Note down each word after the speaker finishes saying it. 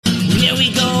Here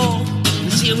we go,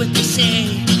 let's hear what they say.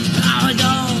 Here we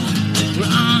go, we're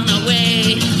on our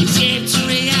way. Escape to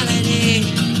reality.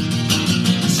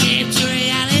 Escape to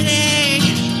reality.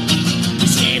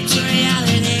 Escape to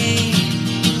reality.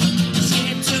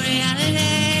 Escape to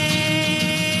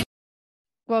reality.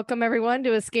 Welcome everyone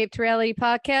to Escape to Reality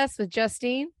podcast with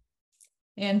Justine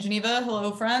and Geneva.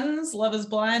 Hello, friends. Love is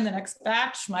Blind, the next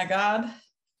batch. My God.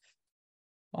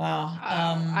 Wow.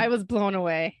 I was blown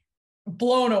away.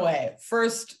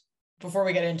 First, before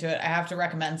we get into it, I have to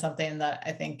recommend something that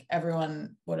I think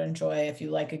everyone would enjoy if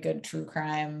you like a good true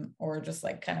crime or just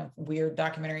like kind of weird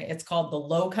documentary. It's called The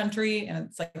Low Country, and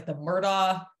it's like the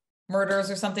Murdaugh murders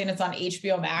or something. It's on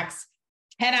HBO Max.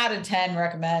 10 out of 10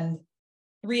 recommend.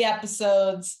 3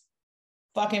 episodes.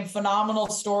 Fucking phenomenal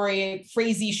story.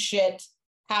 Crazy shit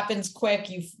happens quick.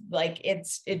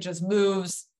 It just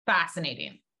moves.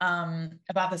 Fascinating.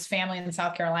 About this family in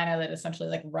South Carolina that essentially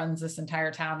like runs this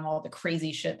entire town and all the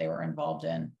crazy shit they were involved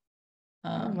in.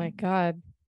 Oh my God.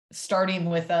 Starting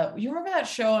with you remember that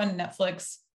show on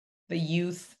Netflix, The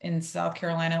Youth in South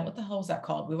Carolina? What the hell was that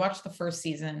called? We watched the first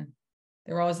season.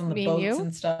 They were always on the boats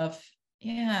and stuff.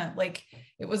 Yeah, like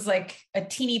it was like a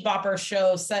teeny bopper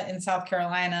show set in South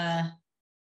Carolina.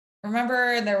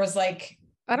 Remember, there was like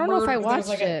I don't know if I watched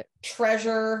it.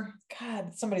 Treasure.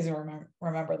 God, somebody's gonna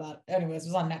remember that. Anyways, it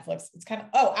was on Netflix. It's kind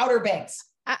of Outer Banks.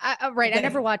 Right. I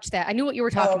never watched that. I knew what you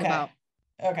were talking about.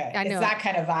 Okay. I know it's that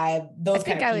kind of vibe. Those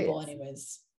kind of people,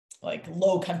 anyways. Like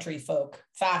low country folk.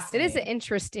 Fascinating. It is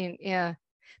interesting. Yeah.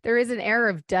 There is an air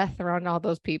of death around all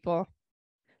those people.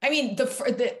 I mean, the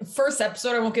first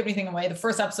episode, I won't give anything away. The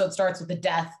first episode starts with the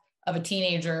death of a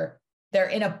teenager. They're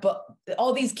in a boat.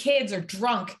 All these kids are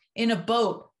drunk in a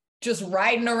boat, just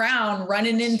riding around,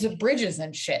 running into bridges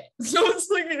and shit. So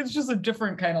it's just a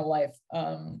different kind of life.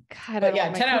 God, but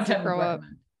yeah, 10 out of 10 grow up.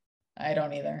 I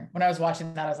don't either. When I was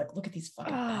watching that, I was like, look at these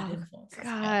fucking bad influences.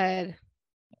 God.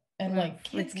 And like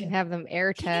kids can have them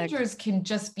air tagged. Teenagers can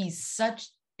just be such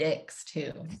dicks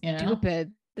too. You know?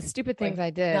 The stupid things I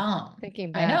did. Dumb.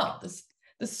 Thinking back. I know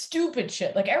the stupid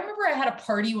shit. Like I remember I had a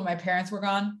party when my parents were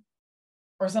gone.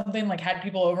 Or something, like had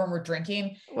people over and were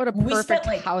drinking. What a perfect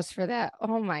house for that.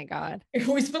 Oh my God.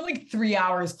 We spent like 3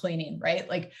 hours cleaning, right?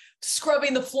 Like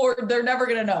scrubbing the floor. They're never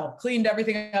going to know. Cleaned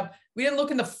everything up. We didn't look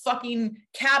in the fucking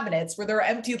cabinets where there are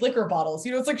empty liquor bottles.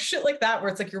 You know, it's like shit like that, where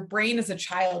it's like your brain as a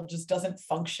child just doesn't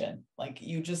function. Like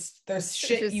there's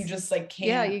shit you just like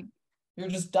can't. Yeah, you're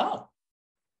just dumb.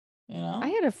 You know? I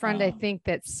had a friend, I think,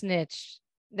 that snitched.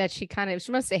 That she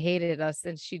must have hated us,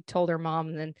 and she told her mom,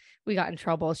 and then we got in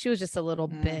trouble. She was just a little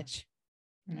bitch.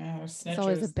 Yeah, snitchers. It's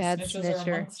always a bad snitcher.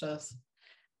 Are amongst us.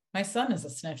 My son is a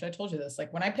snitch. I told you this.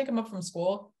 Like when I pick him up from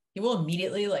school, he will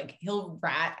immediately he'll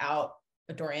rat out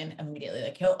Dorian immediately.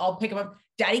 Like I'll pick him up.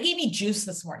 Daddy gave me juice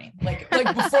this morning. Like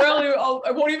before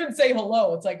I won't even say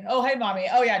hello. It's like, oh hey mommy.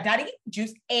 Oh yeah, Daddy gave me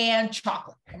juice and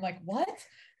chocolate. I'm like, what?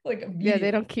 Like yeah,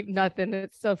 they don't keep nothing.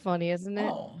 It's so funny, isn't it?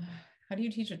 Oh. How do you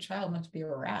teach a child not to be a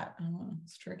rat? I don't know.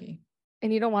 It's tricky.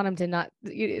 And you don't want them to not,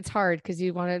 it's hard because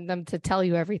you wanted them to tell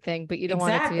you everything, but you don't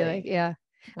want it to be like, yeah.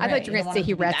 Right. I thought you were going to say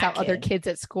he rats out other kids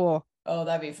at school. Oh,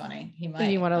 that'd be funny. He might.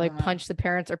 And you want to punch the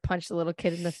parents or punch the little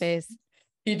kid in the face.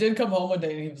 He did come home one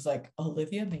day and he was like,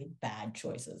 Olivia made bad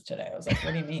choices today. I was like,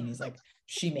 what do you mean? He's like,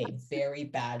 she made very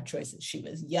bad choices. She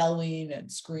was yelling and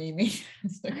screaming.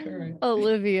 Like, right.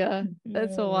 Olivia.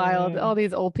 That's so wild. All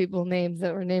these old people names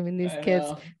that were naming these kids.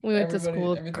 We went to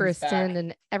school with Kristen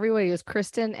and everybody was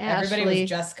Kristen, Ashley. Everybody was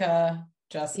Jessica,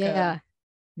 yeah.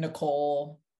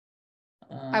 Nicole.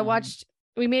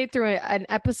 We made it through an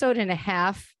episode and a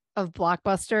half of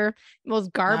Blockbuster,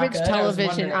 most garbage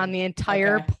television on the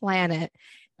entire planet.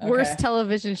 Worst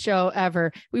television show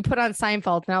ever. We put on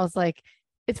Seinfeld and I was like,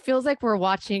 it feels like we're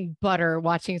watching butter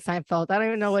watching Seinfeld. I don't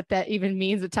even know what that even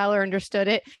means, but Tyler understood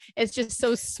it. It's just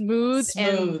so smooth.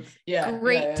 And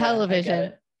great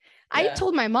television. I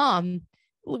told my mom,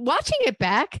 watching it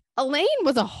back, Elaine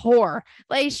was a whore.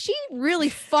 Like she really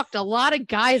fucked a lot of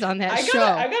guys on that show.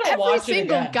 Every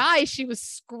single guy she was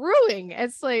screwing.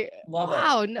 It's like,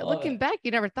 wow. Looking back,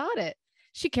 you never thought it.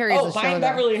 She carries the show.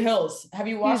 Beverly Hills. Have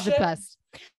you watched it? The best.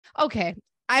 Okay.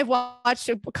 I've watched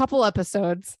a couple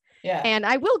episodes. Yeah. And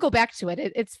I will go back to it.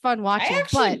 It's fun watching. I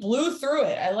actually blew through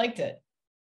it. I liked it.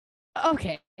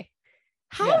 Okay.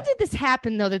 How did this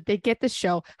happen, though, that they get the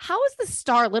show? How is the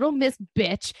star Little Miss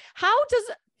Bitch? How does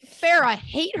Farrah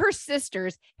hate her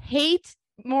sisters, hate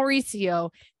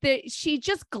Mauricio, that she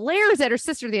just glares at her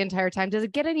sister the entire time? Does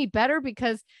it get any better?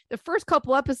 Because the first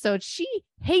couple episodes, she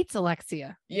hates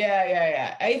Alexia.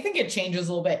 Yeah. I think it changes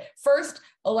a little bit. First,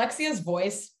 Alexia's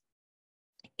voice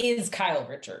is Kyle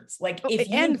Richards. Like if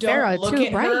you don't look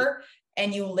at her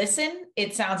and you listen,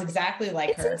 it sounds exactly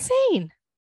like her. It's insane.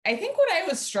 I think what I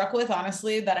was struck with,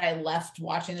 honestly, that I left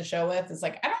watching the show with is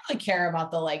like, I don't really care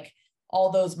about the like all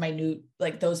those minute,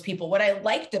 like those people. What I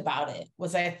liked about it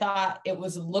was I thought it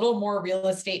was a little more real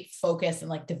estate focused and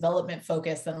like development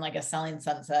focused than like a Selling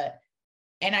Sunset.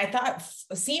 And I thought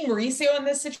seeing Mauricio in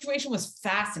this situation was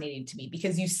fascinating to me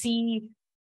because you see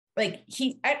like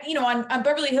on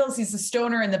Beverly Hills, he's the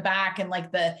stoner in the back and like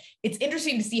it's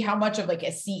interesting to see how much of like a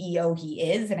CEO he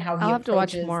is and how he I'll have to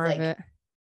watch more like, of it.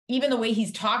 Even the way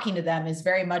he's talking to them is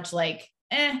very much like,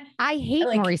 I hate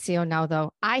like, Mauricio now,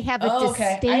 though. I have a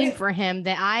disdain for him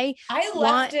that I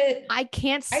left it. I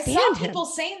can't stand him.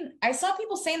 I saw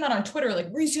people saying that on Twitter,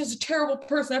 like Mauricio's a terrible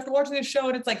person after watching this show.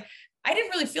 And it's like, I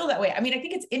didn't really feel that way. I mean, I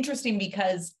think it's interesting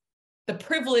because the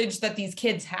privilege that these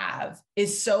kids have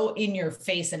is so in your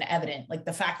face and evident. Like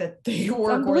the fact that they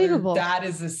work where their dad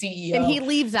is the CEO. And he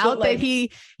leaves out that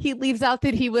he leaves out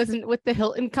that he wasn't with the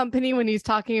Hilton company when he's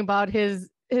talking about his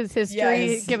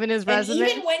history, given his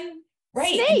resume.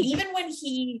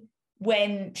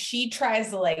 When she tries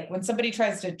to like, when somebody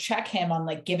tries to check him on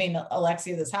like giving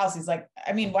Alexia this house, he's like,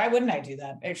 I mean, why wouldn't I do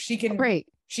that? If she can,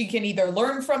 she can either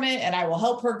learn from it and I will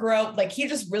help her grow. Like he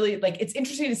just really like, it's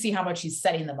interesting to see how much he's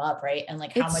setting them up. Right. And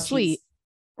like how much sweet.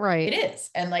 Right. It is.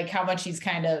 And like how much he's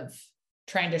kind of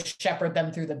trying to shepherd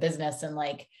them through the business and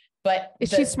like, but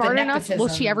is she smart enough? Will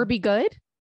she ever be good?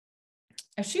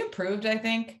 If she improved, I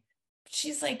think.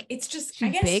 She's like, it's just,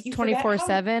 she's big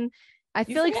 24/7. I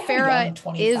feel like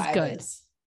Farrah is good.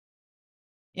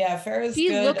 Yeah, Farrah's she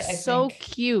good. Looks so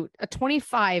cute. A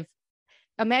 25.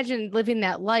 Imagine living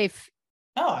that life.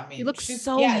 Oh, I mean, she looks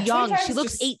so young. She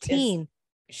looks 18.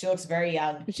 She looks very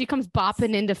young. She comes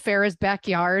bopping into Farrah's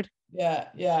backyard. Yeah.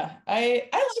 I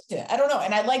liked it. I don't know.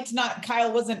 And I liked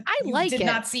Kyle wasn't, did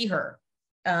not see her.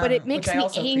 But it makes me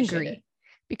angry.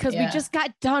 Because we just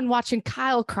got done watching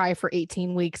Kyle cry for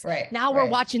 18 weeks. Right. Now we're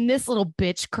watching this little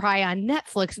bitch cry on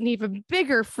Netflix, an even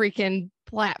bigger freaking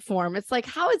platform. It's like,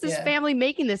 how is this family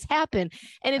making this happen?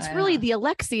 And it's really the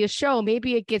Alexia show.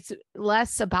 Maybe it gets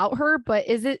less about her, but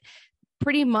is it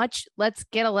pretty much let's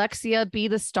get Alexia be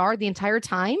the star the entire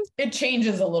time? It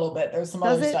changes a little bit. There's some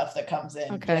other stuff that comes in.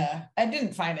 Okay. Yeah. I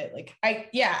didn't find it like, I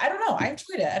don't know. I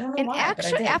enjoyed it. I don't know why.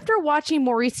 Actually, after watching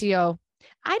Mauricio,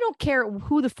 I don't care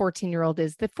who the 14-year-old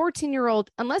is. The 14-year-old,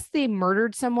 unless they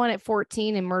murdered someone at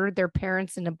 14 and murdered their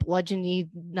parents in a bludgeoning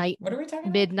night, what are we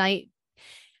talking midnight?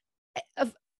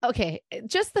 Okay,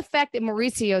 just the fact that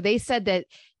Mauricio, they said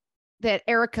that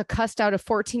Erica cussed out a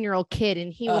 14-year-old kid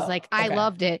and he was like, I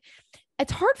loved it.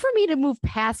 It's hard for me to move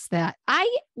past that.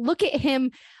 I look at him,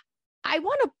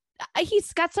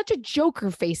 he's got such a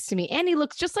Joker face to me, and he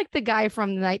looks just like the guy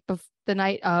from the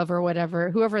night of or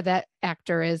whatever, whoever that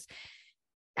actor is.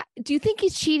 Do you think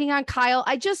he's cheating on Kyle?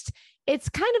 It's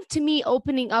kind of, to me,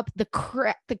 opening up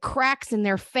the cracks in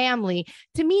their family.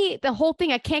 To me, the whole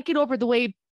thing, I can't get over the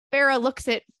way Farrah looks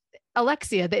at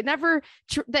Alexia. That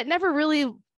never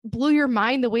really blew your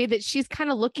mind, the way that she's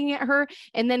kind of looking at her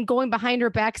and then going behind her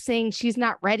back saying she's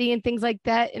not ready and things like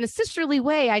that. In a sisterly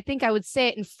way, I think I would say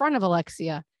it in front of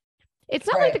Alexia. It's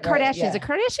not like the Kardashians. Yeah. The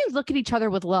Kardashians look at each other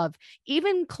with love.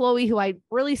 Even Khloe, who I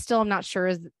really still am not sure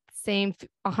is same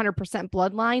 100%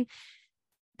 bloodline,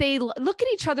 they look at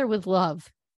each other with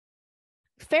love.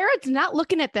 Farrah's not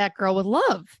looking at that girl with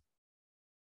love.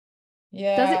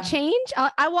 Yeah. Does it change?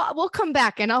 We'll come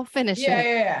back and I'll finish it.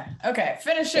 Yeah. Okay.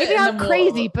 Finish it. Maybe I'm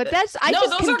crazy, but I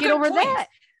just can't get over points. that.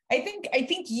 I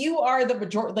think you are the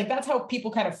majority. Like that's how people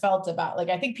kind of felt about, like,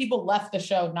 I think people left the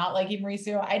show not liking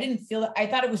Mauricio. I didn't feel it. I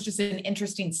thought it was just an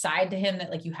interesting side to him that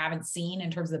like you haven't seen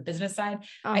in terms of the business side.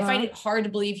 I find it hard to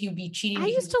believe he'd be cheating. I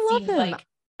used to love him.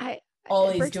 Like all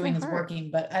he's doing is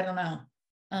working, but I don't know.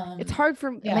 It's hard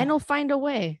for men will find a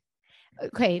way.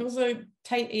 Okay. It was a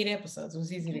tight 8 episodes. It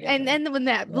was easy to get. And then when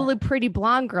that really pretty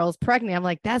blonde girl's pregnant, I'm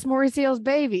like, that's Mauricio's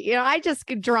baby. You know, I just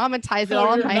could dramatize it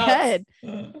all in my head.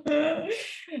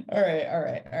 All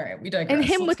right. We digress. And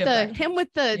him with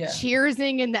the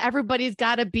cheersing and everybody's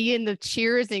got to be in the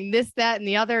cheersing, this, that, and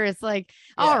the other. Is like,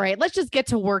 all right, let's just get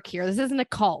to work here. This isn't a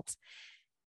cult.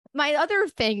 My other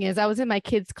thing is I was in my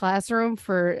kids' classroom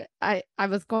I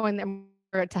was going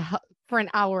there to help. For an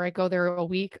hour, I go there a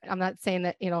week. I'm not saying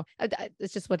that,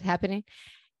 it's just what's happening.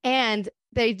 And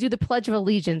they do the Pledge of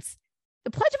Allegiance.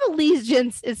 The Pledge of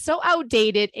Allegiance is so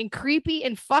outdated and creepy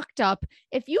and fucked up.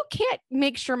 If you can't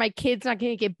make sure my kid's not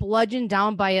going to get bludgeoned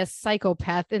down by a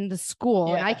psychopath in the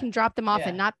school and I can drop them off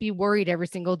and not be worried every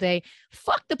single day,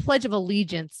 fuck the Pledge of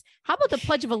Allegiance. How about the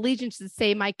Pledge of Allegiance to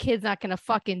say my kid's not going to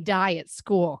fucking die at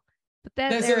school? But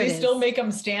then so they still make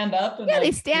them stand up. And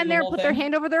they stand there, put their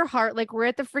hand over their heart, like we're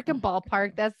at the freaking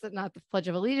ballpark. That's not the Pledge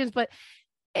of Allegiance, but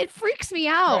it freaks me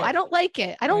out. Right. I don't like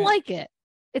it. I don't like it.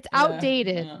 It's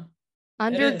outdated. Yeah.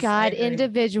 Under God,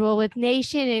 individual with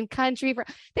nation and country.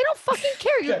 They don't fucking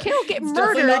care. Your kid will get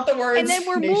murdered. And then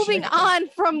we're moving on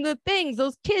from the things.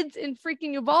 Those kids in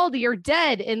freaking Uvalde are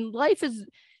dead and life is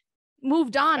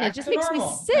moved on. It just makes me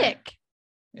sick.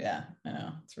 Yeah, I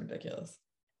know. It's ridiculous.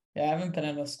 Yeah, I haven't been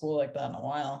in a school like that in a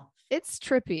while. It's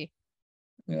trippy.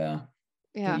 Yeah.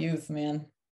 The youth, man.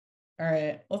 All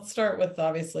right. Let's start with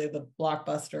obviously the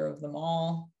blockbuster of them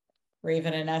all.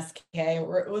 Raven and SK.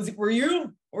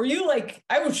 Were you like,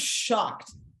 I was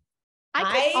shocked.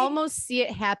 I could almost see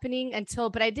it happening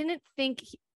but I didn't think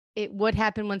it would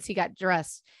happen once he got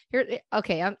dressed.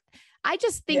 I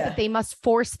just think that they must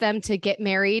force them to get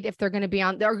married if they're going to be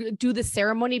on or do the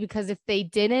ceremony, because if they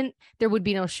didn't, there would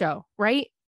be no show, right?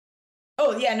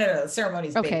 Oh yeah, no, the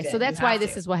ceremony's okay. So that's why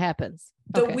this is what happens.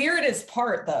 The weirdest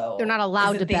part, though, they're not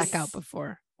allowed to back out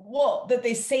before. Well, that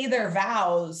they say their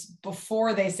vows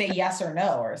before they say yes or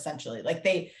no, or essentially like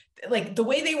the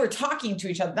way they were talking to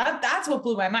each other. That's what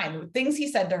blew my mind. The things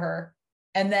he said to her,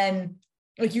 and then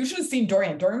like you should have seen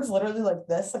Dorian. Dorian was literally like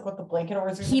this, like with the blanket over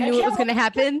his ears. He knew it was going to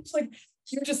happen. Like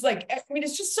you're just like, I mean,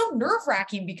 it's just so nerve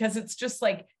wracking because it's just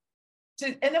like,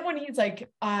 and then when he's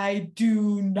like, I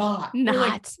do not,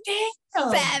 like,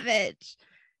 damn, savage,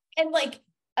 and like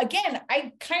again,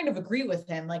 I kind of agree with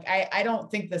him. Like I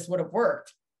don't think this would have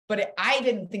worked. But I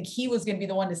didn't think he was going to be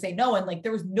the one to say no. And like,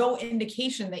 there was no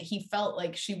indication that he felt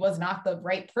like she was not the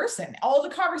right person. All the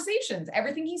conversations,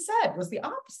 everything he said was the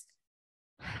opposite.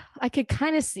 I could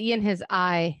kind of see in his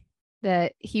eye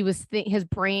that he was his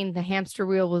brain, the hamster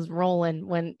wheel was rolling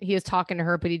when he was talking to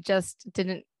her, but he just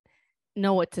didn't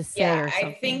know what to say. Yeah,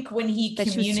 I think when he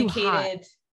communicated,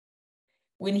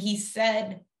 when he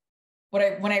said,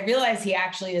 when I realized he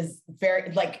actually is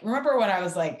very, like, remember when I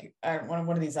was like, one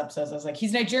of these episodes, I was like,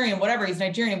 he's Nigerian, whatever, he's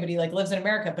Nigerian, but he like lives in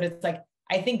America. But it's like,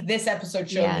 I think this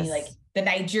episode showed me like the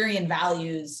Nigerian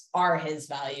values are his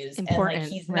values. Important, and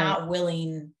like, he's not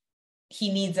willing,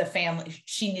 he needs a family.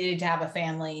 She needed to have a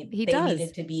family. They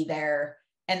needed to be there.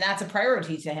 And that's a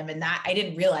priority to him. And that I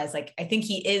didn't realize, like, I think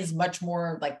he is much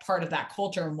more like part of that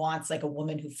culture and wants like a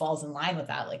woman who falls in line with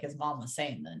that. Like his mom was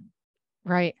saying then.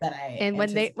 Right. And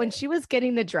when she was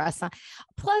getting the dress on,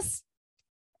 plus,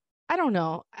 I don't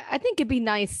know, I think it'd be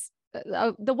nice.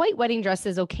 The white wedding dress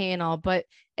is okay and all, but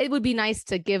it would be nice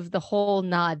to give the whole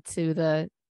nod to the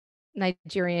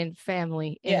Nigerian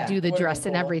family and do the dress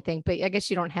and everything. But I guess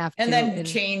you don't have to. And then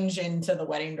change into the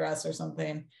wedding dress or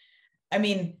something. I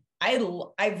mean,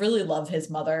 I really love his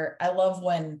mother. I love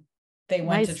when they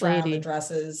went to try on the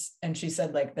dresses and she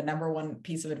said like the number one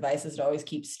piece of advice is to always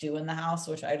keep stew in the house,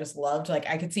 which I just loved. Like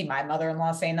I could see my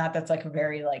mother-in-law saying that. That's like a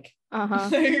very like,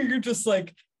 you're just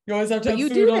like, you always have to have you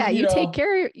do that. You take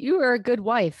care. You are a good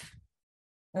wife.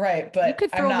 Right. But you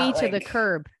could throw me to the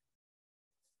curb.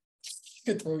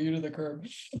 Could throw you to the curb.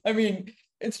 I mean,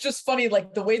 it's just funny,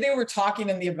 like the way they were talking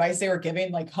and the advice they were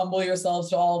giving, like humble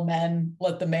yourselves to all men,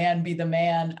 let the man be the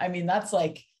man. I mean, that's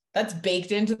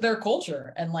baked into their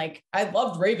culture. And like, I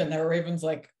loved Raven there. Raven's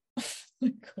like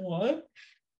what?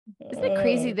 Isn't it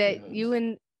crazy that you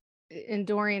and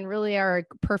Dorian really are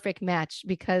a perfect match,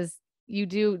 because you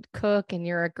do cook and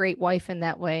you're a great wife in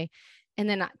that way. And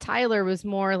then Tyler was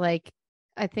more like,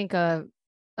 I think a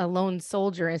lone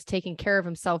soldier, is taking care of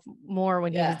himself more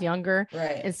when he was younger.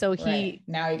 Right. And so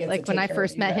now he gets like when I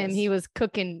first met him, he was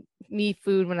cooking me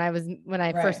food when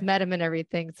I first met him and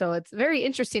everything. So it's very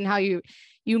interesting how you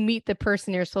meet the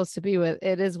person you're supposed to be with.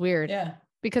 It is weird. Yeah.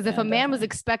 Because if a man was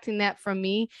expecting that from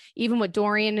me, even what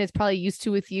Dorian is probably used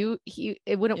to with you,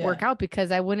 it wouldn't work out,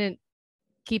 because I wouldn't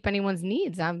keep anyone's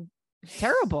needs. I'm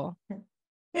terrible.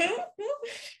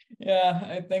 Yeah,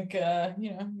 I think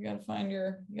you gotta find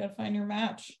your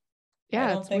match.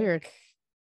 Yeah, it's weird.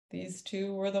 These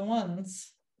two were the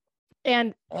ones.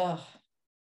 And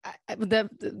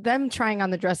them trying on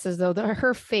the dresses though,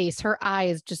 her face, her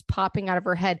eyes just popping out of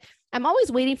her head. I'm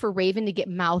always waiting for Raven to get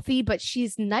mouthy, but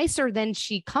she's nicer than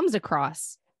she comes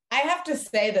across. I have to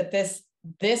say that this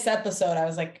episode, I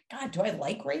was like, God, do I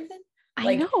like Raven?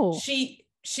 I know.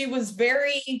 She was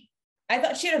very, I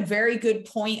thought she had a very good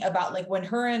point about like when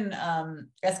her and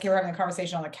SK were having a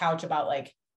conversation on the couch about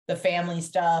like the family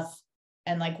stuff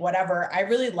and like whatever. I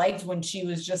really liked when she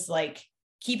was just like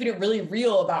keeping it really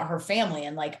real about her family.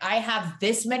 And like, I have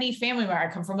this many family members.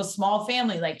 I come from a small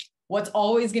family. Like what's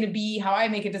always going to be how I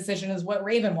make a decision is what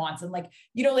Raven wants. And like,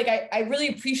 like I really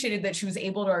appreciated that she was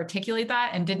able to articulate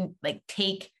that and didn't like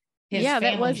take his family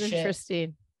that was shit.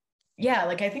 Interesting. Yeah,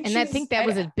 like I think and I think that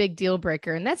was a big deal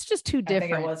breaker, and that's just too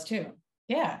different. I think it was too.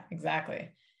 Yeah, exactly.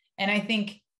 And I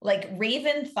think like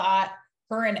Raven thought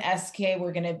her and SK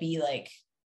were going to be like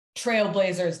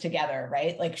trailblazers together,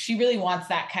 right? Like she really wants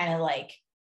that kind of like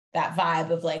that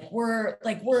vibe of like we're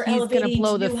he's gonna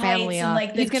blow the family up. And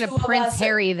like he's gonna Prince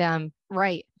Harry them,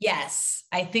 right? Yes,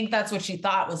 I think that's what she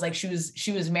thought, was like she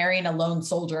was marrying a lone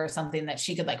soldier or something that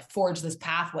she could like forge this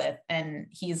path with, and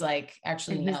he's like,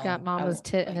 actually, and he's got mama's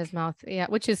tit in his mouth, yeah,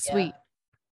 which is sweet.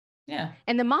 Yeah,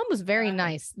 and the mom was very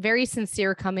nice, very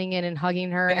sincere, coming in and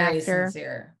hugging her very after.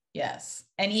 Sincere. Yes,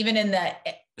 and even in the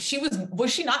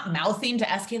was she not mouthing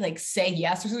to SK like say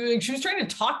yes or something? Like she was trying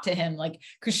to talk to him, like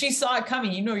because she saw it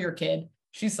coming. You know your kid.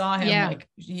 She saw him. Yeah. Like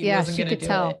he wasn't she gonna could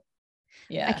tell. It.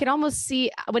 Yeah, I could almost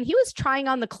see when he was trying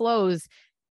on the clothes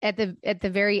at the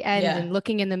very end and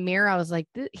looking in the mirror. I was like,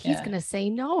 he's gonna say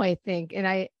no, I think, and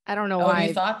I don't know why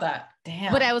you thought that.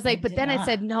 Damn. But I was like, but then I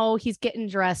said no, he's getting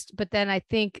dressed. But then I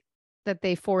think that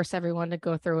they force everyone to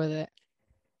go through with it.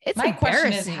 It's my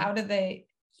question is, how did they?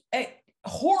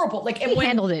 Horrible. Like, and when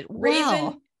handled it well.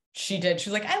 Raven, she did.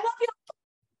 She was like, I love you.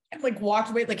 And like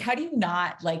walked away. Like, how do you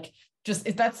not like just,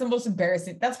 if that's the most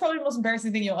embarrassing, that's probably the most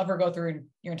embarrassing thing you'll ever go through in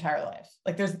your entire life.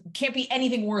 Like can't be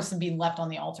anything worse than being left on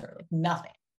the altar. Like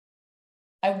nothing.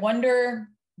 I wonder,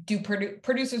 do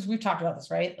producers, we've talked about this,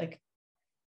 right? Like,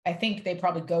 I think they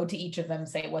probably go to each of them,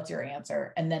 say, what's your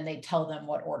answer? And then they tell them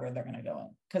what order they're going to go in.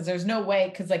 Cause there's no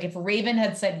way. Cause like if Raven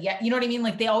had said, yeah, you know what I mean?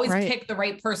 Like they always pick the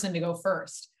right person to go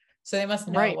first. So they must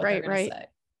know what they're going to say.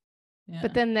 Yeah.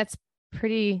 But then that's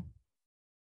pretty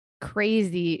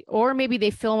crazy. Or maybe they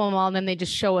film them all and then they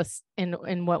just show us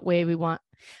in what way we want.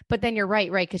 But then you're right?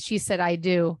 Because she said, I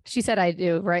do. She said, I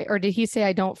do, right? Or did he say,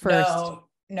 I don't first?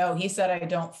 No, he said, I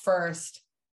don't first.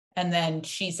 And then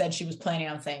she said she was planning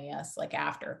on saying yes, like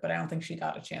after, but I don't think she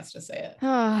got a chance to say it.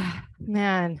 Oh,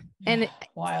 man. And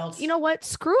wild. You know what?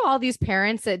 Screw all these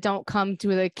parents that don't come to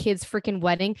the kid's freaking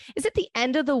wedding. Is it the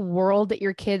end of the world that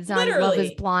your kid's on Love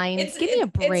is Blind? Give me a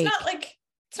break.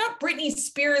 It's not Britney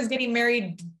Spears getting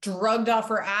married, drugged off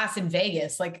her ass in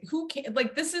Vegas. Like who can,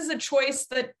 like, this is a choice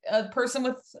that a person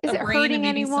with a brain and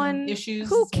maybe some issues.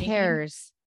 Who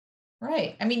cares?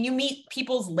 Right. I mean, you meet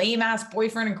people's lame ass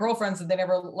boyfriend and girlfriends that they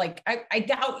never like. I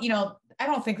doubt, I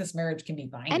don't think this marriage can be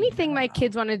binding. Anything my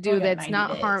kids want to do that's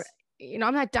not harm. I'm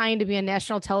not dying to be on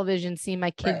national television seeing my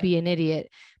kid be an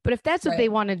idiot. But if that's what they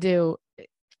want to do,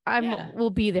 we'll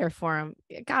be there for them.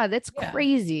 God, that's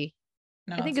crazy.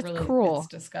 No, I think it's really cruel. It's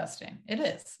disgusting. It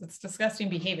is. It's disgusting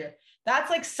behavior.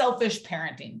 That's like selfish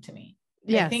parenting to me.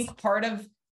 Yes. I think part of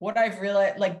what I've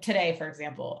realized, like today, for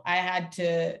example,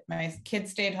 my kid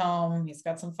stayed home. He's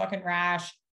got some fucking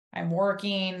rash. I'm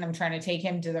working. I'm trying to take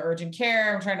him to the urgent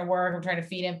care. I'm trying to work. I'm trying to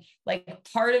feed him. Like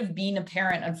part of being a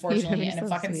parent, unfortunately, and it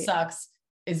fucking sucks,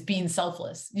 is being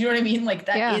selfless. You know what I mean? Like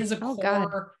that is a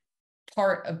core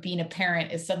part of being a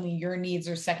parent, is suddenly your needs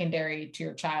are secondary to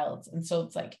your child's. And so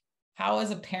it's like, how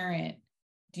as a parent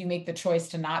do you make the choice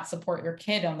to not support your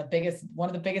kid on one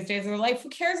of the biggest days of their life? Who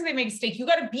cares if they make a mistake? You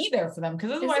got to be there for them, because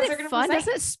otherwise they're going to fun.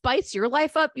 Doesn't it spice your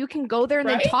life up? You can go there and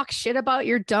then talk shit about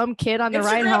your dumb kid on the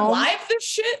ride home. Live this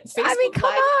shit. Facebook I mean,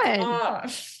 come on.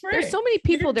 There's so many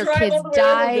people. Their kids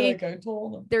die.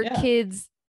 Their kids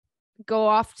go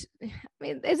off. I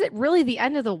mean, is it really the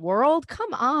end of the world?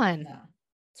 Come on. No,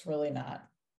 it's really not.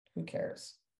 Who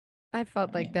cares? I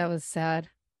felt like that was sad.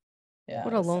 Yeah,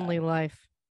 what a lonely life.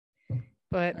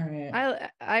 But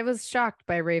I was shocked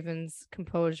by Raven's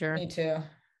composure. Me too.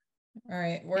 All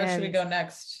right. Where should we go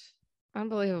next?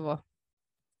 Unbelievable.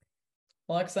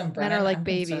 Alexa and Brennan. Men are like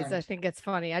babies. Concerned. I think it's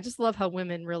funny. I just love how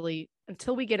women really,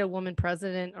 until we get a woman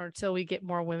president or until we get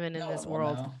more women in this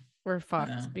world, we're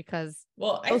fucked because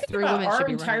those three women should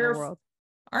be running the world.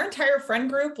 Our entire friend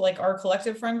group, like our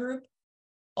collective friend group,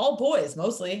 all boys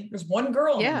mostly. There's one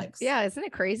girl in the mix. Yeah, isn't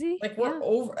it crazy? Like we're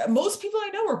over. Most people I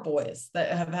know are boys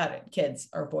that have had kids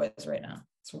are boys right now.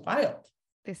 It's wild.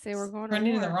 They say we're going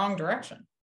running in the wrong direction.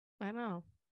 I know.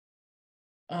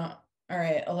 All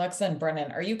right, Alexa and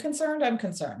Brennan, are you concerned? I'm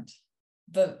concerned.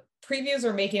 The previews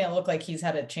are making it look like he's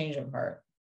had a change of heart.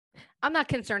 I'm not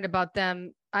concerned about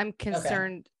them. I'm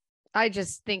concerned. Okay. I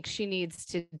just think she needs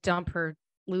to dump her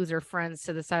loser friends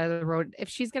to the side of the road. If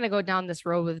she's going to go down this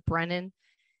road with Brennan,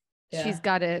 she's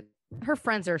got to, her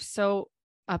friends are so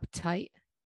uptight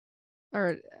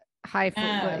or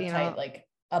uptight, like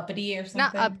uppity or something.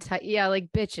 Not uptight. Yeah.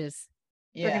 Like bitches.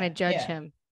 They're going to judge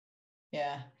him.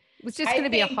 Yeah. It's just going to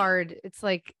be it's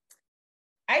like,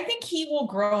 I think he will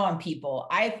grow on people.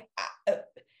 I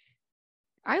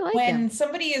like when him.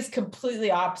 Somebody is completely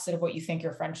opposite of what you think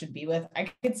your friend should be with.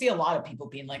 I could see a lot of people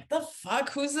being like, the fuck,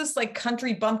 who's this like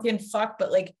country bumpkin fuck?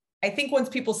 But like, I think once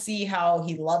people see how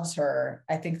he loves her,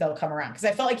 I think they'll come around. Because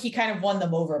I felt like he kind of won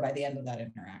them over by the end of that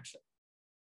interaction.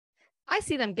 I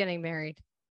see them getting married.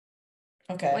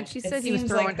 Okay. When she said he was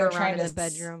throwing her around in the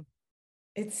bedroom.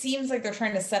 It seems like they're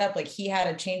trying to set up like he had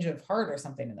a change of heart or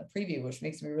something in the preview, which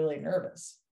makes me really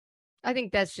nervous. I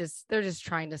think they're just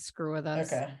trying to screw with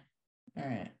us. Okay. All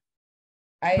right.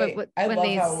 I love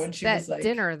how when she was like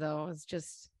dinner though is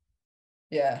just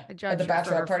at the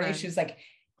bachelorette party, she was like,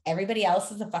 everybody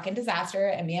else is a fucking disaster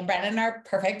and me and Brennan are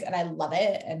perfect and I love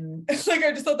it. And like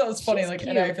I just thought that was funny. Like,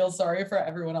 and I feel sorry for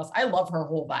everyone else. I love her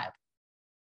whole vibe.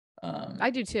 I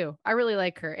do too. I really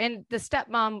like her. And the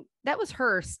stepmom, that was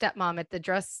her stepmom at the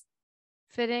dress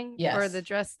fitting or the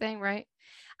dress thing, right?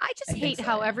 I just hate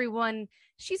how everyone,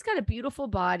 she's got a beautiful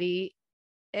body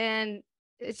and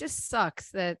it just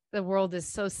sucks that the world is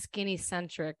so skinny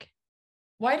centric.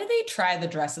 Why do they try the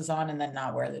dresses on and then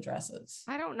not wear the dresses?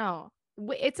 I don't know.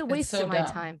 It's a waste of my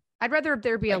time. I'd rather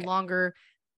there be a longer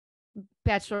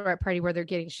bachelorette party where they're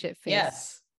getting shit faced.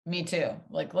 Yes. Me too.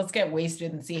 Like, let's get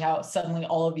wasted and see how suddenly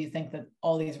all of you think that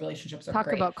all these relationships are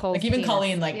great. About Cole's like even penis.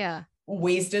 Colleen,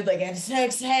 wasted, like I'm so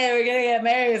excited, we're gonna get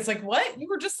married. It's like, what? You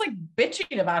were just like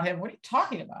bitching about him. What are you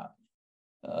talking about?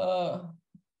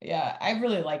 Yeah, I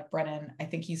really like Brennan. I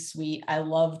think he's sweet. I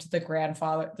loved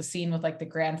the scene with like the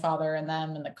grandfather and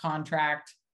them and the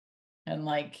contract. And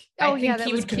like, I think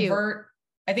he would convert.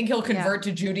 I think he'll convert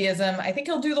to Judaism. I think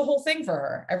he'll do the whole thing for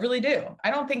her. I really do. I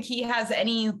don't think he has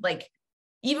any like.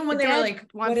 Even when they were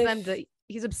like,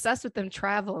 he's obsessed with them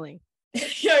traveling.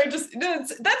 Yeah,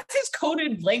 that's his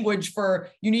coded language for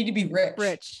you need to be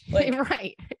rich. Like,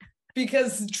 right.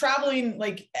 Because traveling,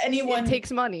 like anyone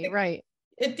takes money, right?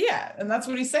 And that's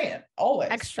what he's saying. Always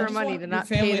extra money to not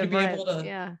pay the rent. Able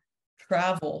to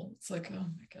travel. It's like, oh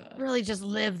my God. Really just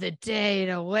live the day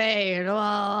away and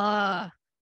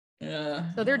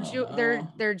Yeah. So they're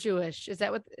Jewish. Is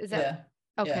that? Yeah.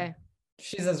 Okay. Yeah.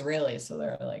 She's Israeli, so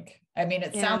they're like, I mean,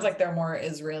 it sounds like they're more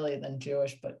Israeli than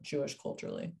Jewish, but Jewish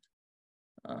culturally.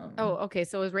 Okay.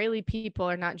 So Israeli people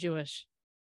are not Jewish.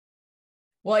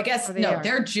 Well, I guess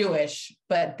they're Jewish,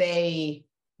 but they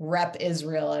rep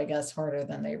Israel, I guess, harder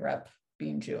than they rep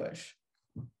being Jewish.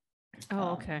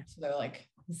 Oh, okay. So they're like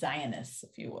Zionists,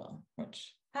 if you will,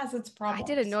 which has its problems.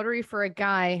 I did a notary for a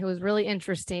guy who was really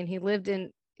interesting. He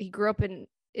grew up in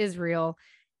Israel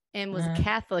and was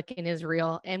Catholic in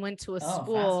Israel and went to a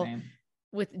school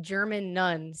with German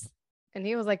nuns. And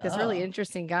he was like this really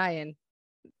interesting guy. And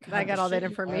God, I got all that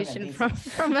information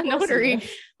from a notary,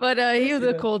 but he was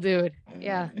a cool dude.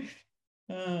 Yeah.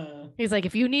 He's like,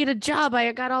 if you need a job,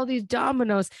 I got all these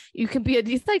Domino's.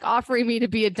 He's like offering me to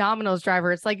be a Domino's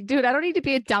driver. It's like, dude, I don't need to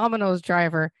be a Domino's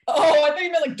driver. Oh, I thought you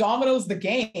meant like Domino's the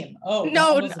game. Oh,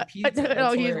 no,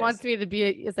 he wants me to be.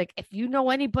 It's like, if you know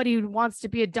anybody who wants to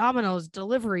be a Domino's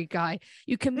delivery guy,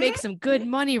 you can make some good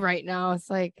money right now. It's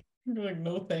like, you're like,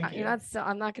 no, thank you.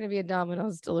 I'm not going to be a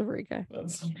Domino's delivery guy.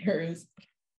 That's hilarious.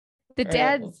 The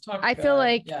dad, I feel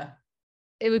like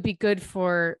it would be good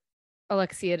for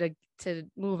Alexia to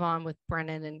move on with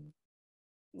Brennan and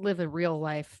live a real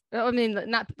life. I mean,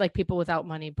 not like people without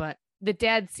money, but the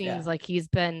dad seems like he's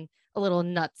been a little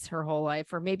nuts her whole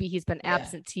life, or maybe he's been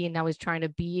absentee and now he's trying to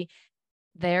be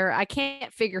there. I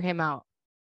can't figure him out.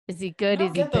 Is he good?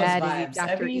 Is he bad? Is he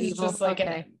Dr. Evil? Just like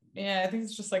I think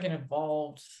it's just like an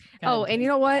evolved. And you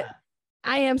know what?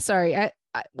 I am sorry.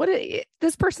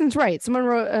 This person's right. Someone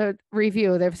wrote a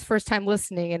review. Their first time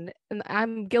listening, and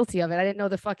I'm guilty of it. I didn't know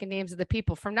the fucking names of the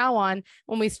people. From now on,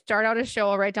 when we start out a show,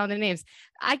 I'll write down the names.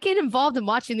 I get involved in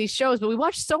watching these shows, but we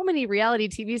watch so many reality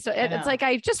TV, so it's like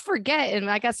I just forget, and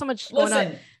I got so much going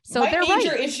on. So they're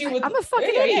right. I'm a fucking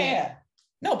idiot. Yeah.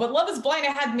 No, but Love is Blind,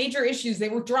 I had major issues. They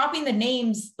were dropping the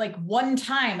names like one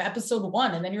time, episode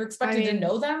 1, and then you're expected to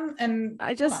know them. And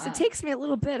it takes me a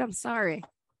little bit. I'm sorry.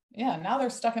 Yeah, now they're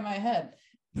stuck in my head.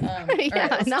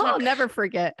 I'll never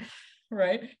forget.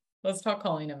 Right. Let's talk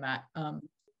Colleen and Matt. All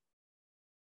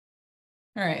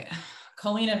right.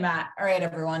 Colleen and Matt. All right,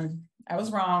 everyone. I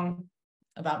was wrong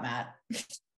about Matt.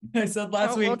 I said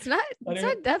last week. Well, it's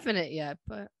not definite yet,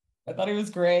 but I thought he was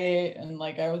great. And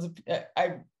like,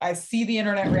 I see the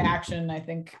internet reaction. I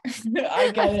think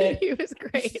I get it. He was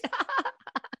great.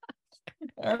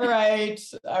 All right.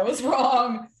 I was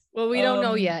wrong. Well, we don't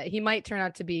know yet. He might turn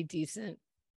out to be decent.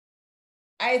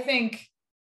 I think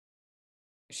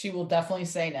she will definitely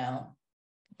say no.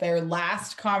 Their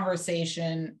last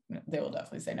conversation, they will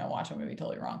definitely say no. Watch, I'm going to be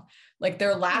totally wrong. Like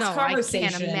their last conversation.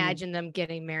 I can't imagine them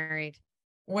getting married.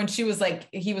 When he was like,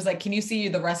 can you see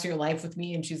the rest of your life with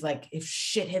me? And she's like, if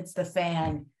shit hits the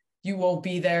fan, you won't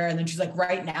be there. And then she's like,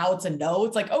 right now it's a no.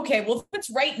 It's like, okay, well, if it's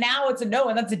right now, it's a no.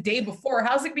 And that's a day before.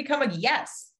 How's it become a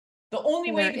yes? The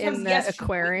only way it becomes in the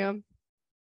aquarium.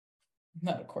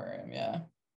 Not aquarium, yeah.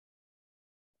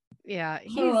 Yeah,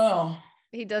 I don't know.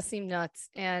 He does seem nuts,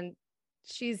 and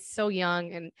she's so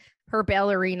young, and her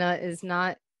ballerina is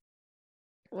not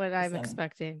what I'm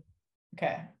expecting.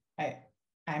 Okay,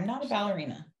 I'm not a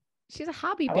ballerina. She's a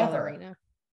hobby ballerina.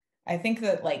 I think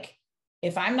that like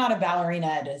if I'm not a ballerina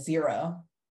at a 0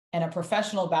 and a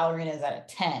professional ballerina is at a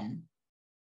 10,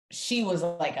 she was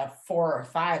like a 4 or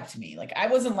 5 to me. Like I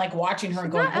wasn't like watching her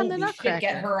and going, holy shit,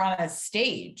 get her on a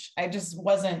stage. I just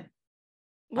wasn't.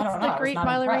 What's the great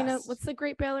ballerina? What's the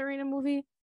great ballerina movie?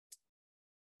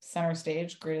 Center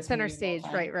Stage, greatest Center Stage,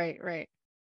 right.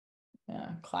 Yeah,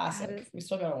 classic. We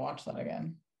still gotta watch that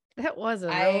again. That was a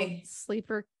real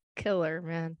sleeper killer,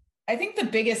 man. I think the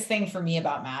biggest thing for me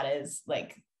about Matt is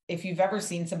like, if you've ever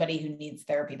seen somebody who needs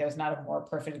therapy, there's not a more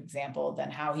perfect example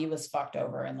than how he was fucked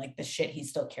over and like the shit he's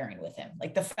still carrying with him.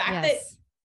 Like the fact that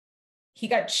he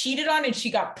got cheated on and she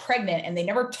got pregnant and they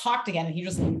never talked again.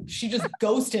 And she just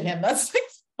ghosted him. That's like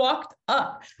fucked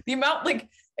up. The amount, like,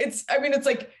 it's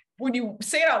like when you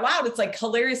say it out loud, it's like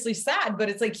hilariously sad, but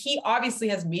it's like, he obviously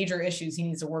has major issues he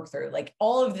needs to work through. Like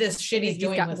all of this shit he's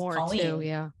doing with Colleen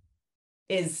too,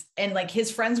 and like his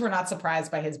friends were not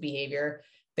surprised by his behavior.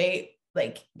 They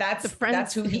like,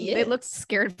 that's who he is. They looked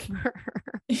scared for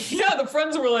her. Yeah. The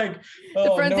friends were like,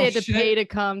 the friends they had to pay to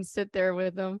come sit there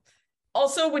with them.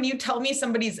 Also, when you tell me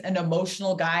somebody's an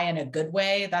emotional guy in a good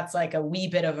way, that's like a wee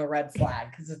bit of a red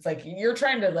flag because it's like you're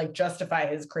trying to like justify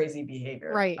his crazy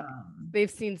behavior. Right.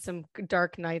 They've seen some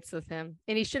dark nights with him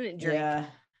and he shouldn't drink. Yeah.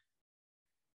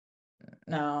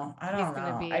 No, I don't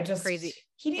know. I just crazy.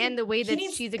 And the way that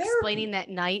she's explaining that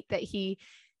night that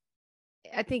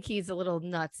I think he's a little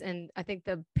nuts. And I think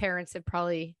the parents have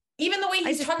probably, even the way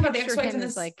he's talking about the ex-wife in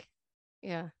this, like,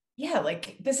 yeah,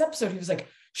 like this episode, he was like,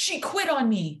 she quit on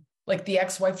me. Like the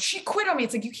ex-wife, she quit on me.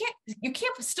 It's like, you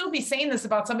can't still be saying this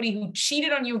about somebody who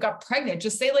cheated on you and got pregnant.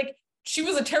 Just say like, she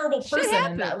was a terrible person.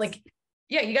 And that, like,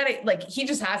 yeah, you gotta, like, he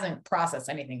just hasn't processed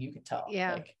anything, you could tell.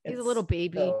 Yeah. Like, he's a little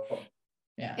baby. So,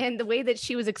 yeah. And the way that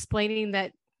she was explaining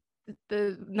that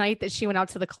the night that she went out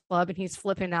to the club and he's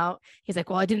flipping out, he's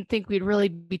like, well, I didn't think we'd really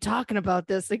be talking about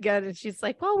this again. And she's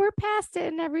like, well, we're past it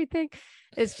and everything.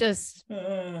 It's just,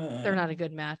 they're not a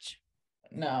good match.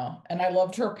 No. And I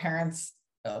loved her parents.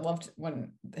 I loved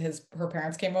when her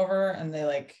parents came over and they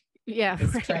like,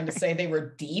 trying to say they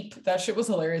were deep. That shit was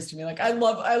hilarious to me. Like, I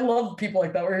love people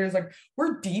like that where he's like,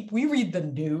 we're deep. We read the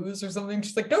news or something.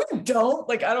 She's like, no, you don't.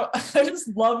 Like, I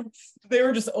just love, they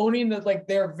were just owning that. Like,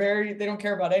 they don't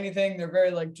care about anything. They're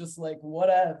very like, just like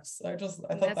whatevs. I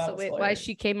thought that's the way, why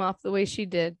she came off the way she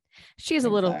did. She's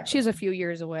she's a few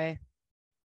years away.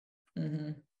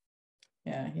 Mm-hmm.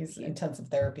 Yeah. He's intensive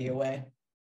therapy away.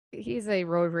 He's a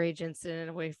road rage incident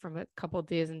away from a couple of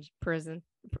days in prison.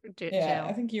 Yeah,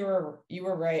 I think you were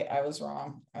right. I was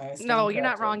wrong. No, you're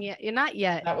not wrong yet. You're not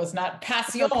yet. That was not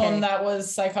passion. Okay. That was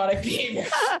psychotic behavior.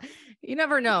 You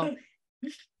never know.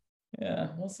 Yeah,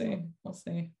 we'll see.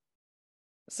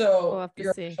 So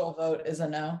your official vote is a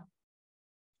no.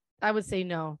 I would say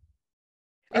no.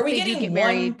 Are we getting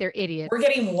married? They're idiots. We're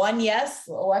getting one yes,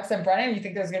 Alexa and Brennan. Or you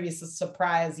think there's going to be a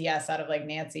surprise yes out of like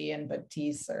Nancy and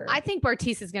Bartise? Or I think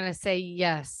Bartise is going to say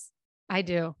yes. I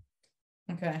do.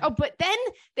 Okay. Oh, but then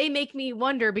they make me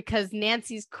wonder because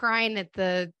Nancy's crying at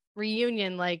the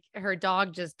reunion, like her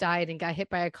dog just died and got hit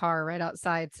by a car right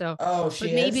outside. So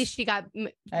maybe they got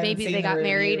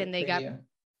married and they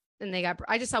got.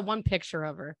 I just saw one picture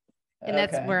of her, and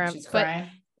that's where I'm.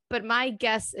 But my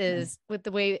guess is with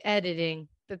the way editing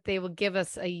that they will give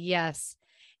us a yes,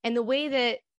 and the way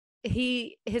that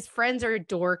his friends are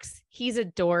dorks, he's a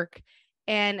dork,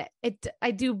 and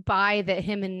I do buy that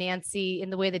him and Nancy in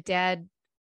the way that Dad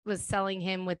was selling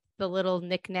him with the little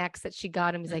knickknacks that she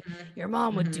got him. He's like, your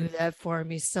mom would do that for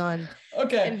me, son.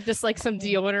 Okay. And just like some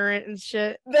deodorant and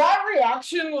shit. That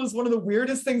reaction was one of the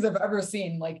weirdest things I've ever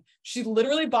seen. Like she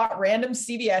literally bought random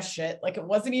CVS shit. Like it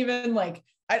wasn't even like,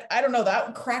 I don't know,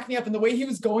 that cracked me up. And the way he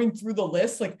was going through the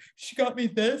list, like she got me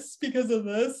this because of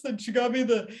this. And she got me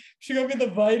the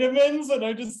vitamins. And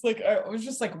I was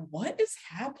just like, what is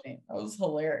happening? That was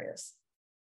hilarious.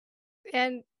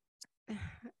 And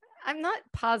I'm not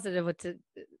positive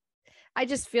I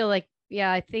just feel like,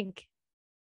 I think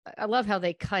I love how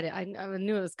they cut it. I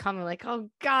knew it was coming, like, oh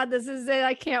God, this is it.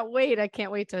 I can't wait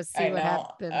to see what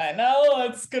happens. I know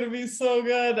it's going to be so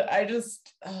good.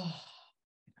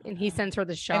 And he sends her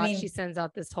the shot. She sends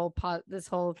out this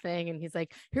whole thing. And he's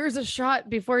like, here's a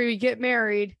shot before you get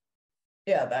married.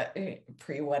 Yeah. That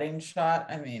pre-wedding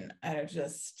shot. I mean,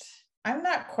 I'm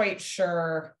not quite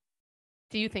sure.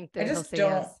 Do you think that he'll say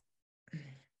yes?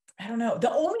 I don't know.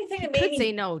 The only thing that made me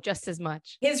say no just as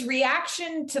much. His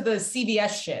reaction to the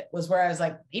CVS shit was where I was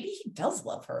like, maybe he does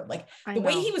love her. Like the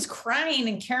way he was crying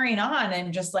and carrying on,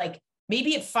 and just like,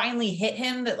 maybe it finally hit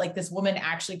him that like this woman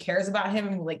actually cares about him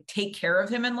and will like take care of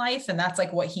him in life. And that's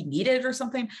like what he needed or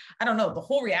something. I don't know. The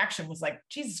whole reaction was like,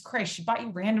 Jesus Christ, she bought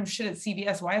you random shit at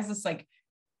CVS. Why is this like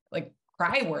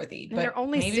cry worthy? But they're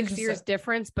only 6 years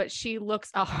difference, but she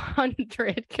looks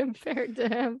 100 compared to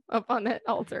him up on that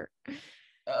altar.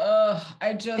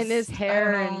 I just, and his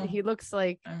hair, and he looks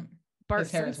like Bart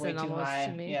his hair Simpson is way too almost high.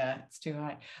 to me. Yeah, it's too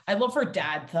high. I love her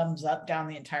dad thumbs up down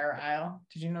the entire aisle.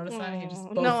 Did you notice that? He just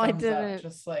both no, I thumbs didn't. Up,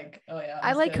 just like, oh yeah.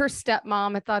 I like her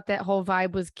stepmom. I thought that whole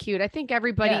vibe was cute. I think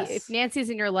everybody, if Nancy's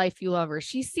in your life, you love her.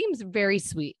 She seems very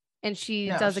sweet, and she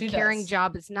does a caring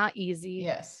job. It's not easy.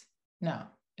 Yes, no,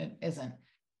 it isn't.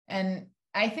 And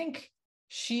I think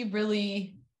she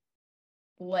really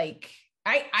like.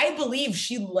 I believe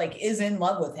she like is in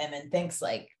love with him and thinks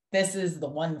like this is the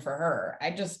one for her.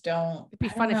 I just don't. It'd be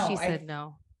fun if she said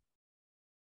no.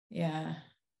 Yeah.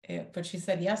 But she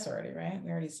said yes already, right?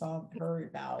 We already saw her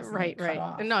vows. Right.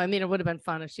 No, I mean, it would have been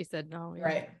fun if she said no. Yeah.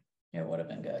 Right. It would have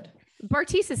been good.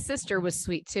 Bartice's sister was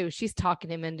sweet too. She's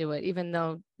talking him into it, even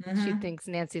though she thinks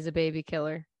Nancy's a baby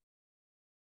killer.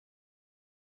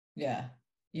 Yeah.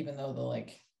 Even though the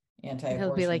like anti-abortion.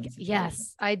 He'll be like,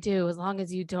 yes, I do, as long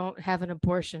as you don't have an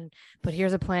abortion. But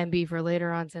here's a plan B for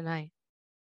later on tonight.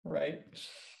 Right.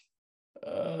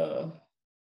 I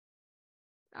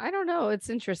don't know.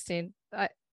 It's interesting. I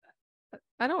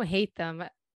don't hate them.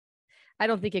 I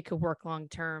don't think it could work long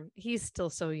term. He's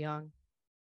still so young.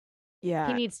 Yeah.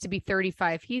 He needs to be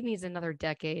 35. He needs another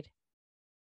decade.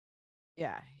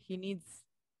 Yeah. He needs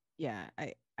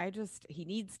he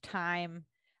needs time.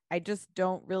 I just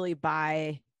don't really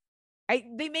buy.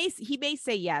 He may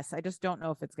say yes. I just don't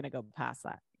know if it's going to go past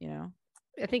that, you know?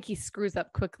 I think he screws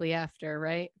up quickly after,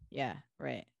 right? Yeah,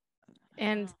 right.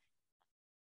 And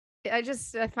I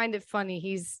find it funny.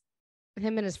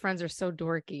 Him and his friends are so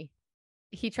dorky.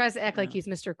 He tries to act like he's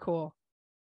Mr. Cool.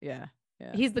 Yeah.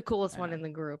 Yeah. He's the coolest one in the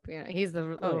group. Yeah. He's the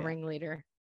ringleader.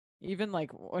 Even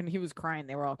like when he was crying,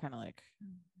 they were all kind of like,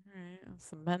 all right,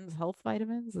 some men's health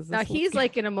vitamins. Now he's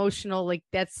like an emotional, like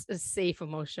that's a safe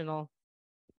emotional.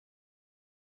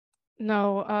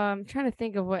 No, I'm trying to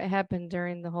think of what happened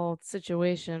during the whole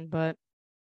situation, but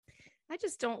I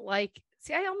just don't like.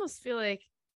 See, I almost feel like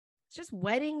it's just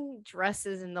wedding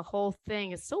dresses and the whole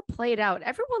thing is so played out.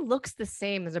 Everyone looks the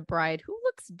same as a bride. Who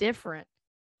looks different?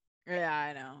 Yeah,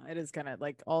 I know. It is kind of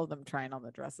like all of them trying on the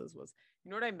dresses was,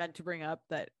 you know what I meant to bring up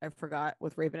that I forgot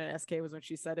with Raven and SK was when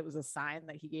she said it was a sign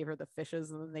that he gave her the fishes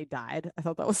and then they died. I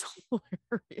thought that was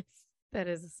hilarious. That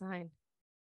is a sign.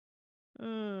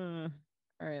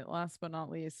 All right, last but not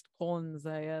least, Cole and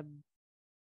Zanab.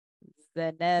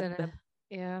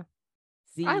 Yeah.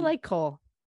 Z. I like Cole.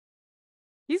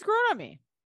 He's grown on me.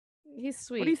 He's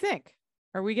sweet. What do you think?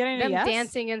 Are we getting them yes?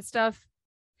 dancing and stuff?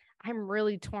 I'm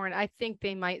really torn. I think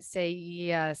they might say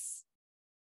yes.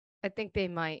 I think they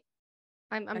might.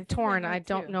 I'm torn. I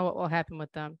don't know what will happen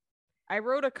with them. I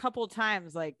wrote a couple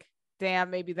times like,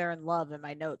 damn, maybe they're in love in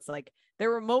my notes. Like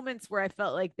there were moments where I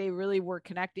felt like they really were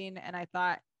connecting, and I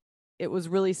thought it was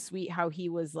really sweet how he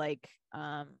was like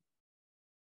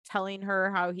telling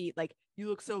her how he like, you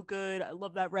look so good. I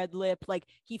love that red lip. Like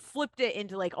he flipped it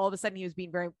into like all of a sudden he was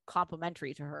being very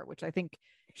complimentary to her, which I think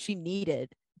she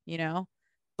needed, you know.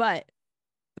 But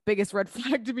the biggest red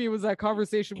flag to me was that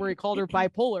conversation where he called her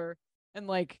bipolar, and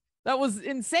like that was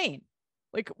insane.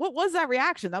 Like what was that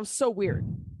reaction? That was so weird.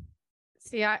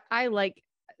 See, I like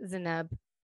Zanab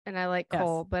and I like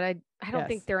Cole, but I don't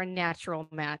think they're a natural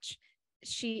match.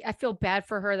 I feel bad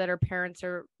for her that her parents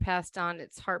are passed on.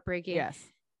 It's heartbreaking. Yes.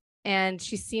 And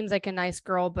she seems like a nice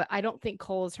girl, but I don't think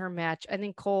Cole is her match. I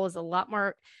think Cole is a lot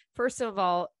more, first of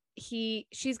all,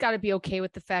 she's got to be okay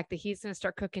with the fact that he's going to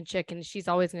start cooking chicken and she's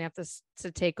always going to have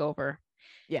to take over.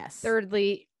 Yes.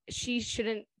 Thirdly, she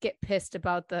shouldn't get pissed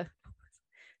about the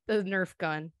Nerf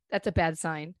gun. That's a bad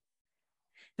sign.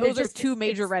 Those are two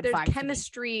major red flags.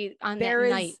 Chemistry on that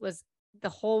night was the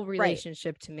whole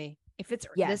relationship to me. If it's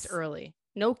this early,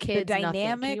 no kids,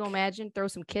 nothing. Can you imagine? Throw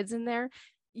some kids in there.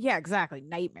 Yeah, exactly.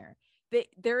 Nightmare.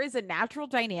 There is a natural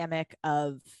dynamic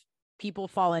of people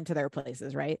fall into their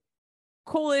places, right?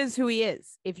 Cole is who he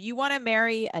is. If you want to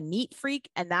marry a neat freak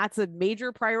and that's a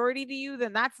major priority to you,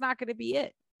 then that's not going to be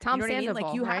it. Tom you know Sandoval, what I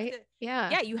mean? Like you right?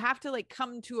 have to, you have to like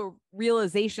come to a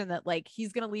realization that like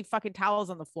he's going to leave fucking towels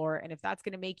on the floor. And if that's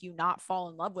going to make you not fall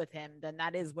in love with him, then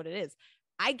that is what it is.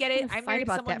 I get it. I'm fight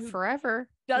about that forever.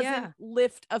 Doesn't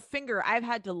lift a finger. I've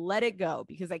had to let it go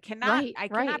because I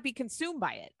cannot be consumed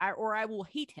by it. Or I will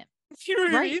hate him. You know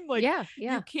what I mean?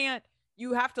 Like,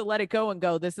 you have to let it go and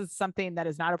go, this is something that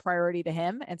is not a priority to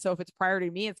him. And so if it's priority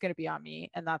to me, it's going to be on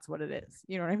me. And that's what it is.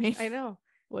 You know what I mean? I know.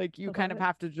 Like you kind of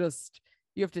have to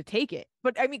you have to take it.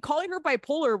 But I mean, calling her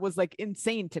bipolar was like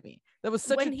insane to me. That was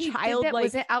such a childlike.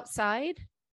 Was it outside?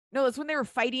 No, it's when they were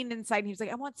fighting inside. And he was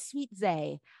like, I want sweet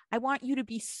Zay. I want you to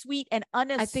be sweet and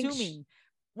unassuming.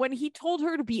 When he told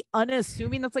her to be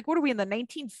unassuming, that's like, what are we in the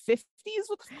 1950s?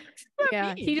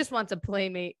 Yeah, he just wants a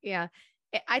playmate. Yeah.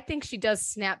 I think she does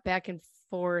snap back and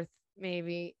forth,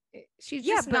 maybe. She's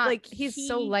just not like he's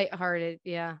so lighthearted.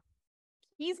 Yeah.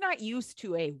 He's not used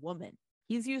to a woman.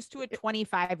 He's used to a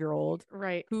 25-year-old,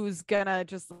 right? Who's gonna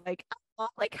just like, oh,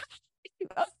 like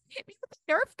hit me with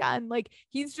a Nerf gun. Like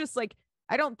he's just like,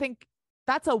 I don't think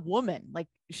that's a woman. Like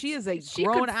she is a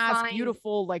grown-ass,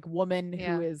 beautiful like woman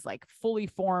who is like fully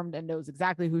formed and knows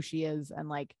exactly who she is. And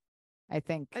like, I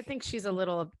think she's a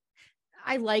little.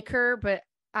 I like her, but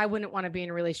I wouldn't want to be in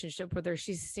a relationship with her.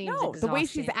 She seems exhausting. The way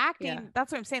she's acting. Yeah.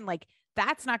 That's what I'm saying. Like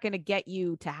that's not going to get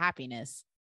you to happiness.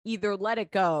 Either let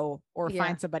it go or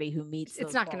find somebody who meets.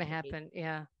 It's not going to happen.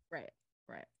 Yeah. Right.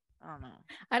 I don't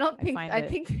know. I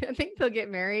think they'll get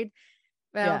married,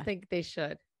 but I don't think they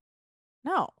should.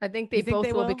 No, I think they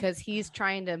both will because he's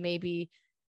trying to maybe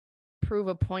prove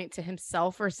a point to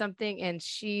himself or something, and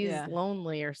she's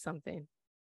lonely or something.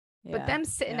 Yeah, but them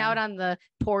sitting out on the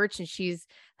porch and she's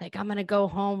like, I'm gonna go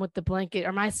home with the blanket.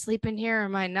 Am I sleeping here?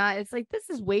 Am I not? It's like, this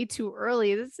is way too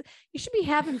early. You should be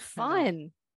having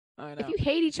fun. I know. If you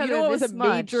hate each other, was a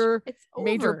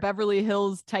major Beverly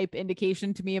Hills type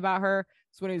indication to me about her.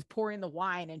 So when he was pouring the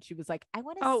wine and she was like, I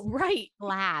want to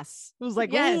glass. It was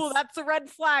like, oh, that's a red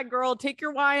flag, girl. Take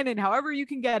your wine and however you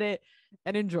can get it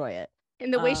and enjoy it.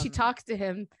 And the way she talks to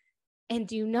him. And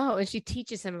and she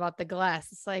teaches him about the glass.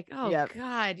 It's like, oh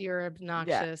God, you're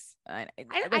obnoxious. Yeah.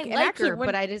 I like her,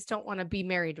 but I just don't want to be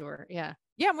married to her. Yeah.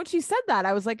 Yeah. When she said that,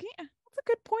 I was like, yeah, that's a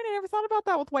good point. I never thought about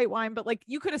that with white wine, but like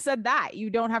you could have said that. You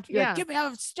don't have to be like, give me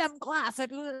a stem glass.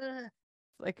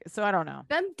 Like, so I don't know.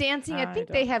 Them dancing, I think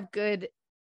they have good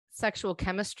sexual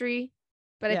chemistry,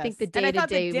 but I think the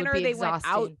day-to-day dinner would be they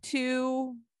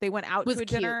went out to a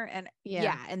dinner and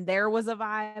and there was a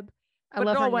vibe. But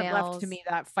it all went left to me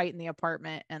that fight in the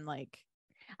apartment, and like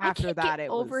after that, it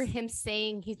was over him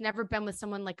saying he's never been with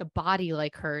someone like a body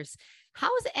like hers. How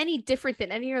is it any different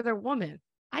than any other woman?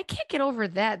 I can't get over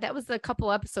that. That was a couple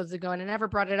episodes ago, and I never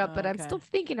brought it up, but I'm still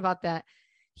thinking about that.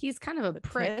 He's kind of a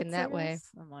prick in that way.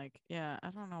 I'm like, I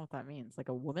don't know what that means. Like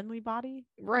a womanly body,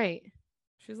 right?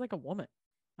 She's like a woman.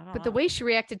 But the way she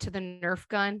reacted to the Nerf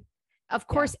gun, of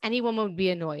course, any woman would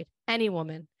be annoyed. Any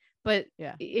woman. But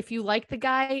if you like the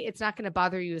guy, it's not going to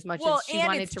bother you as much as she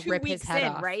wanted to rip his head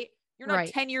off. Right? You're not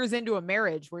 10 years into a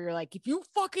marriage where you're like, if you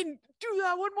fucking do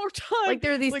that one more time. Like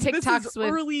there are these TikToks with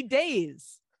early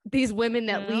days. These women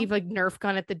that leave a Nerf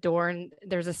gun at the door, and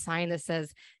there's a sign that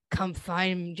says, "Come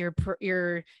find your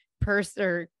purse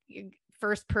or."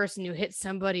 First person who hits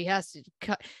somebody has to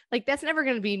cut. Like that's never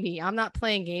going to be me. I'm not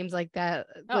playing games like that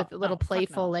with a little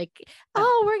playful like,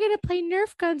 oh, we're going to play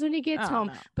Nerf guns when he gets home.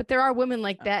 No. But there are women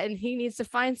like that, and he needs to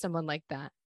find someone like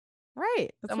that.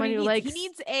 Right. Someone who likes he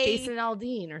needs a Jason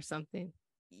Aldean or something.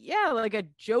 Yeah, like a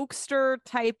jokester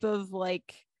type of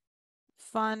like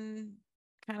fun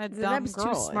kind of dumb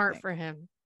girl. Too smart for him.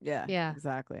 Yeah,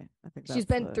 exactly. I think she's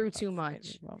been through too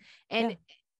much. And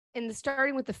in the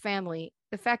starting with the family,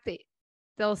 the fact that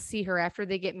they'll see her after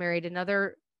they get married.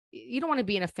 You don't want to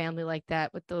be in a family like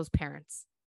that with those parents.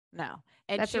 No.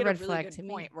 And that's a red flag to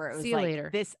me. Where it was see you like,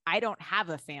 later. I don't have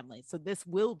a family, so this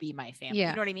will be my family.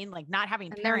 Yeah. You know what I mean? Like not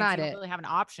having parents, you don't really have an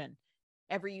option.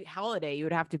 Every holiday you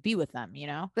would have to be with them, you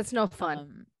know? That's no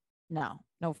fun.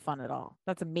 No fun at all.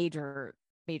 That's a major,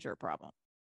 major problem.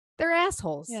 They're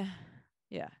assholes.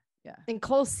 Yeah. And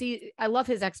Cole I love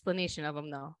his explanation of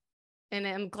them though. And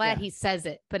I'm glad he says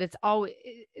it, but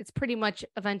it's pretty much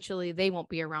eventually they won't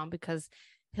be around because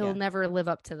he'll never live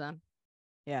up to them.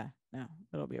 Yeah, no,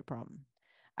 it'll be a problem.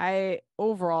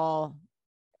 I'll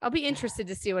be interested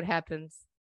to see what happens.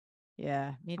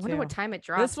 Yeah, me too. I wonder what time it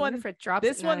drops.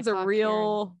 This one's a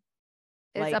real.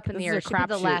 It's up in the air. It should be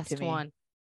the last one.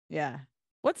 Yeah.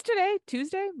 What's today?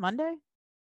 Tuesday? Monday?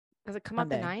 Does it come out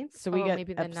the 9th? So we get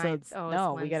maybe episodes. The 9th. Oh,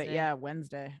 no, we got it.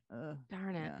 Wednesday.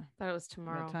 Darn it. Thought it was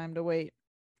tomorrow. No time to wait.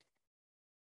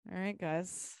 All right,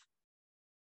 guys.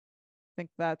 I think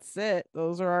that's it.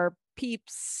 Those are our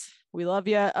peeps. We love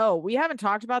you. Oh, we haven't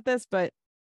talked about this, but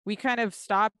we kind of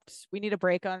stopped. We need a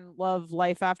break on love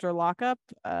life after lockup.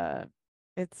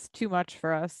 it's too much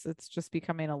for us. It's just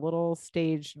becoming a little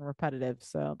staged and repetitive.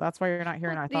 So that's why you're not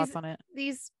hearing our thoughts on it.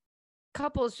 These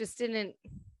couples just didn't.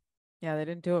 Yeah, they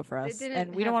didn't do it for us.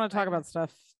 And we don't want to talk about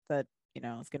stuff that, you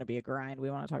know, it's going to be a grind.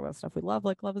 We want to talk about stuff we love,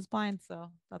 like Love is Blind.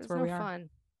 So that's where we are. Fun.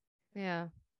 Yeah.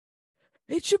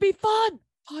 It should be fun.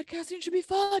 Podcasting should be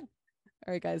fun.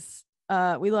 All right, guys.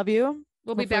 We love you.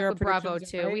 We'll be back with Bravo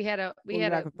too. Right. We had a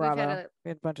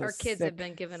bunch of our kids have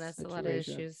been giving us a lot of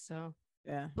issues. So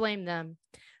yeah, blame them.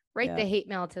 Write the hate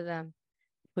mail to them.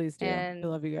 Please do. And we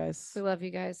love you guys. We love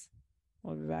you guys.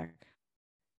 We'll be back.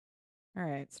 All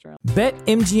right, Sterling.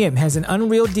 BetMGM has an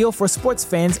unreal deal for sports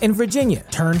fans in Virginia.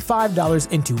 Turn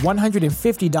 $5 into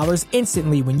 $150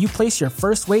 instantly when you place your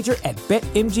first wager at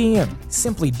BetMGM.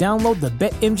 Simply download the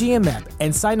BetMGM app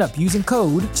and sign up using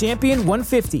code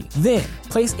Champion150. Then,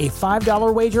 place a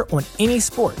 $5 wager on any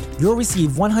sport. You'll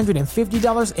receive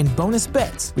 $150 in bonus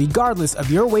bets, regardless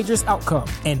of your wager's outcome.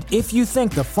 And if you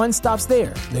think the fun stops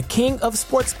there, the King of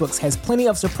Sportsbooks has plenty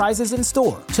of surprises in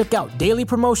store. Check out daily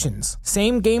promotions,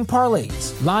 same-game parlays,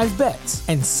 live bets,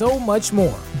 and so much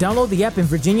more. Download the app in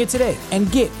Virginia today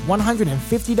and get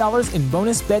 $150 in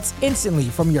bonus bets instantly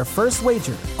from your first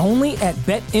wager. Only at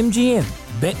BetMGM.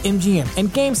 BetMGM and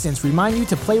GameSense remind you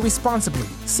to play responsibly.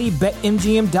 See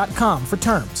BetMGM.com for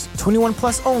terms. 21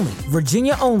 plus only.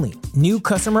 Virginia only. New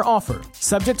customer offer.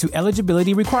 Subject to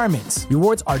eligibility requirements.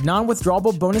 Rewards are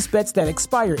non-withdrawable bonus bets that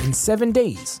expire in 7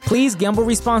 days. Please gamble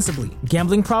responsibly.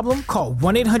 Gambling problem? Call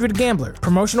 1-800-GAMBLER.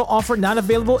 Promotional offer not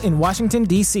available in Washington,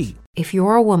 D.C. If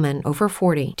you're a woman over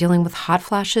 40 dealing with hot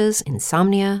flashes,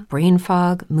 insomnia, brain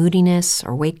fog, moodiness,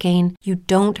 or weight gain, you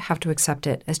don't have to accept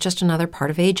it as just another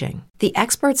part of aging. The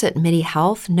experts at MIDI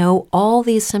Health know all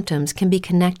these symptoms can be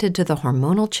connected to the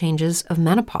hormonal changes of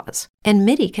menopause. And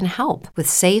MIDI can help with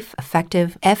safe,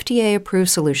 effective, FDA-approved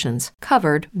solutions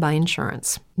covered by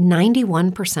insurance.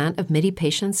 91% of MIDI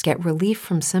patients get relief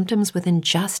from symptoms within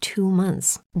just 2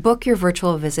 months. Book your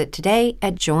virtual visit today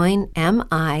at joinmidi.com.